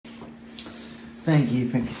Thank you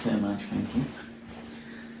so much, thank you.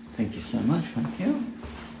 Thank you so much, thank you.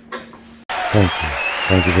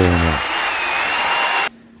 Thank you very much.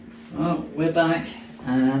 Well, we're back,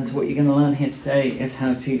 and what you're going to learn here today is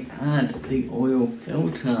how to add the oil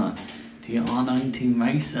filter to your R NineT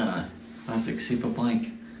Racer, classic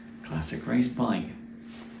superbike, classic race bike.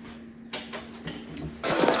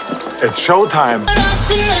 It's showtime!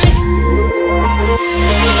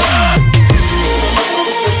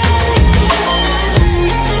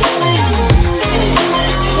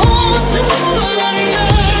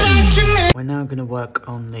 We're now going to work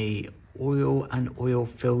on the oil and oil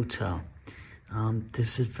filter.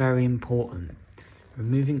 This is very important.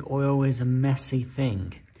 Removing oil is a messy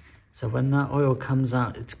thing. So when that oil comes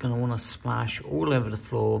out, it's going to want to splash all over the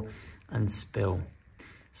floor and spill.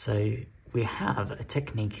 So we have a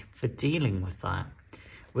technique for dealing with that.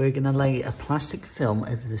 We're going to lay a plastic film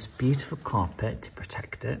over this beautiful carpet to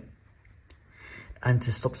protect it and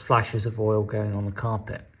to stop splashes of oil going on the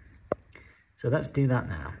carpet. So let's do that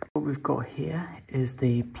now. What we've got here is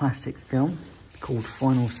the plastic film called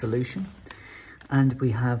Final Solution, and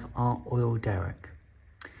we have our oil derrick.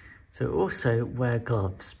 So also wear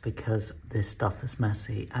gloves because this stuff is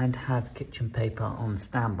messy, and have kitchen paper on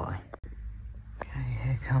standby. Okay,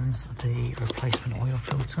 here comes the replacement oil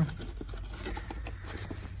filter.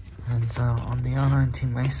 And so on the R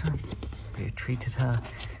NineT Racer, we treated her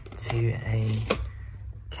to a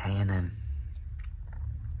K&M.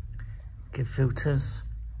 Good filters,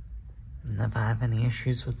 never have any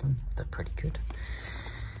issues with them, they're pretty good.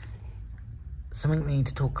 Something we need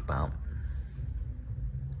to talk about.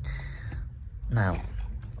 Now,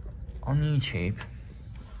 on YouTube,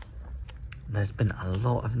 there's been a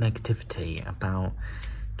lot of negativity about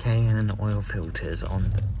K&N oil filters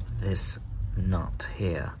on this nut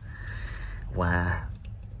here, where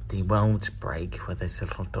the welds break, where those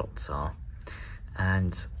little dots are,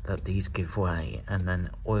 and that these give way, and then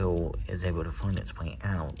oil is able to find its way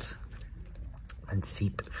out and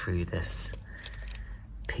seep through this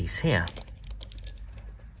piece here,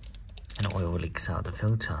 and oil leaks out of the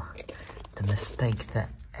filter. The mistake that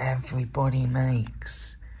everybody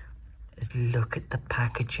makes is look at the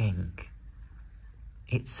packaging.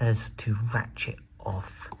 It says to ratchet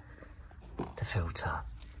off the filter.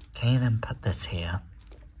 K&N put this here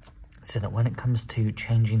so that when it comes to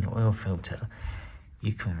changing the oil filter,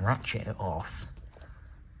 you can ratchet it off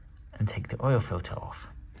and take the oil filter off.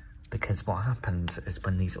 Because what happens is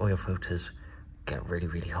when these oil filters get really,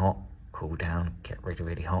 really hot, cool down, get really,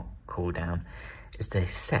 really hot, cool down, is they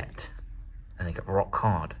set and they get rock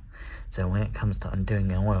hard. So when it comes to undoing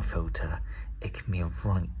the oil filter, it can be a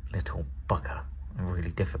right little bugger and really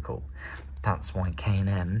difficult. That's why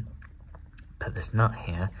K&N put this nut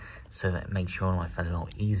here, so that it makes your life a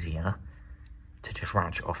lot easier to just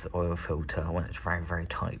ratchet off the oil filter when it's very, very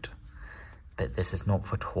tight. But this is not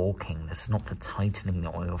for torquing, this is not for tightening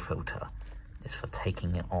the oil filter, it's for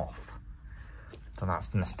taking it off. So that's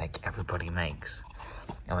the mistake everybody makes.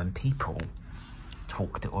 And when people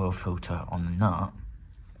torque the oil filter on the nut,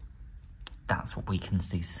 that's what weakens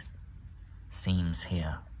these seams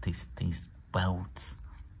here, these welds,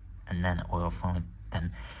 and then oil find,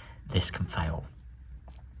 then this can fail.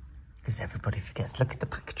 Because everybody forgets, look at the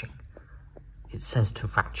packaging. It says to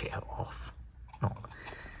ratchet it off, not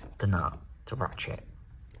the nut, to ratchet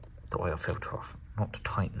the oil filter off, not to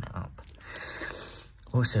tighten it up.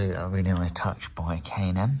 Also, a really nice touch by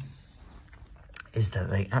K&M is that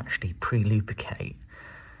they actually pre-lubricate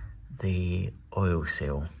the oil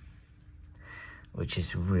seal, which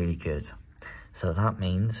is really good. So that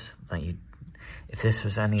means that if this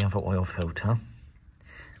was any other oil filter,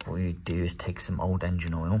 what you'd do is take some old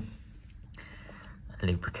engine oil,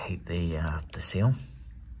 lubricate the seal.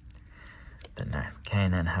 But no,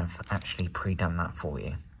 K&N have actually pre-done that for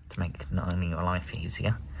you to make not only your life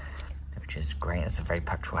easier, which is great, it's a very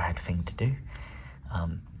petrol head thing to do,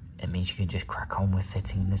 it means you can just crack on with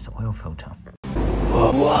fitting this oil filter.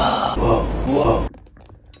 Whoa, whoa, whoa.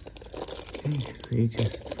 Okay, so you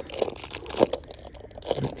just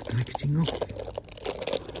rip the packaging off,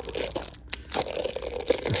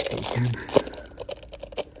 best that you can.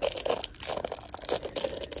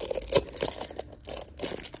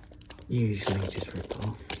 Usually just rip it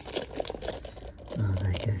off. Oh,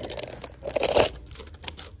 there you go.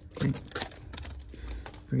 Okay.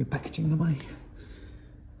 Bring your packaging away.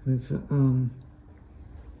 With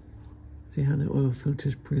see how the oil filter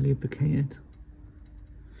is pre-lubricated?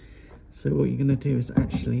 So what you're going to do is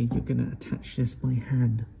actually you're going to attach this by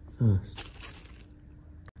hand first.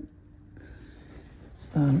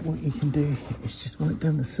 What you can do is just wipe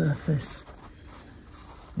down the surface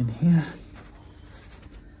in here.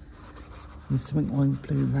 There's something like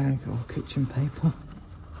blue rag or kitchen paper,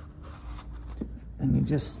 and you're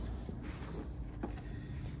just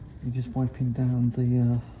wiping down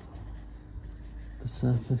the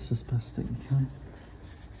surface as best that you can.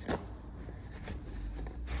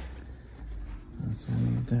 That's all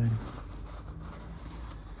you're doing.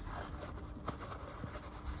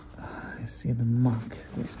 You see the muck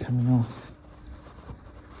that's coming off,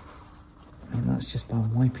 and that's just by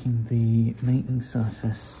wiping the mating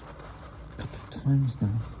surface a couple of times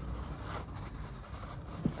now,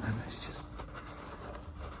 and it's just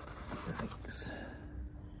yikes.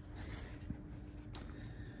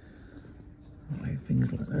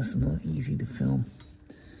 Things like this are not easy to film.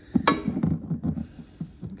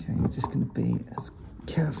 Okay, you're just going to be as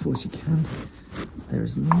careful as you can. There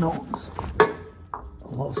is not a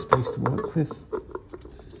lot of space to work with,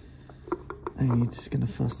 and you're just going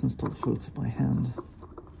to first install the filter by hand.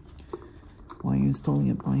 Why are you installing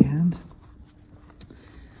it by hand?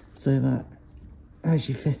 So that as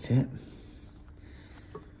you fit it,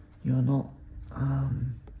 you're not,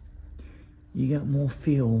 you get more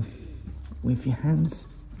feel with your hands.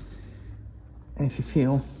 And if you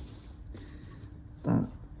feel that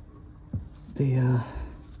the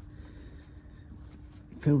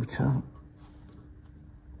filter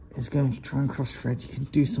is going to try and cross thread, you can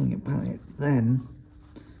do something about it then.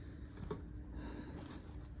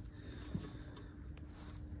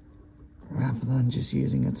 Rather than just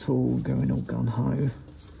using a tool, going all gun-ho, and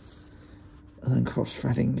then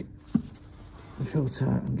cross-threading the filter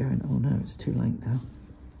and going, oh no, it's too late now.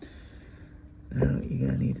 Now you're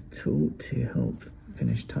going to need a tool to help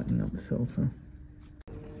finish tightening up the filter.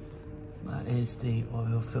 That is the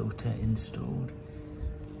oil filter installed.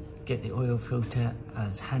 Get the oil filter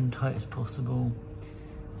as hand tight as possible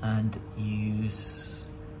and use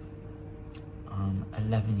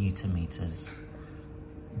 11 Newton meters.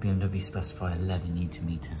 BMW specify 11 Newton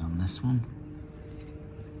meters on this one.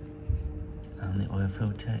 And the oil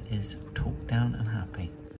filter is torqued down and happy.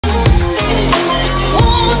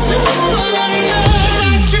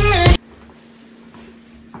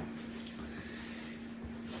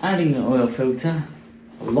 Adding the oil filter,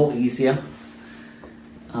 a lot easier,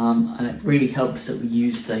 and it really helps that we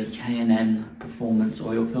use the K&N Performance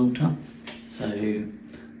oil filter. So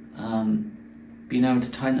being able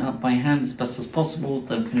to tighten it up by hand as best as possible,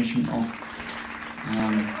 then finishing off.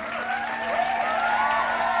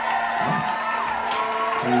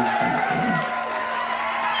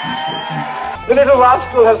 The little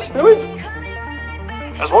rascal has spirit.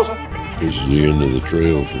 As water. This is the end of the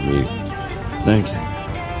trail for me. Thank you.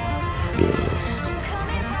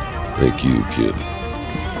 Thank you, kid.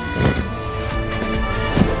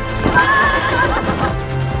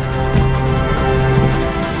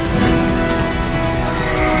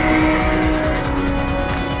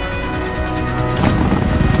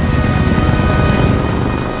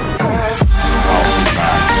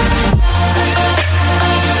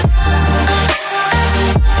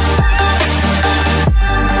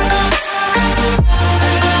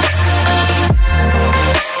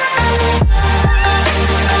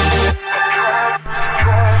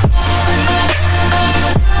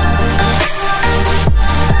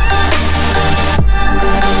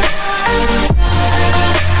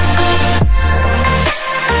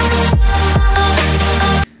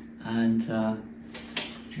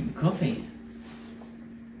 Drink coffee.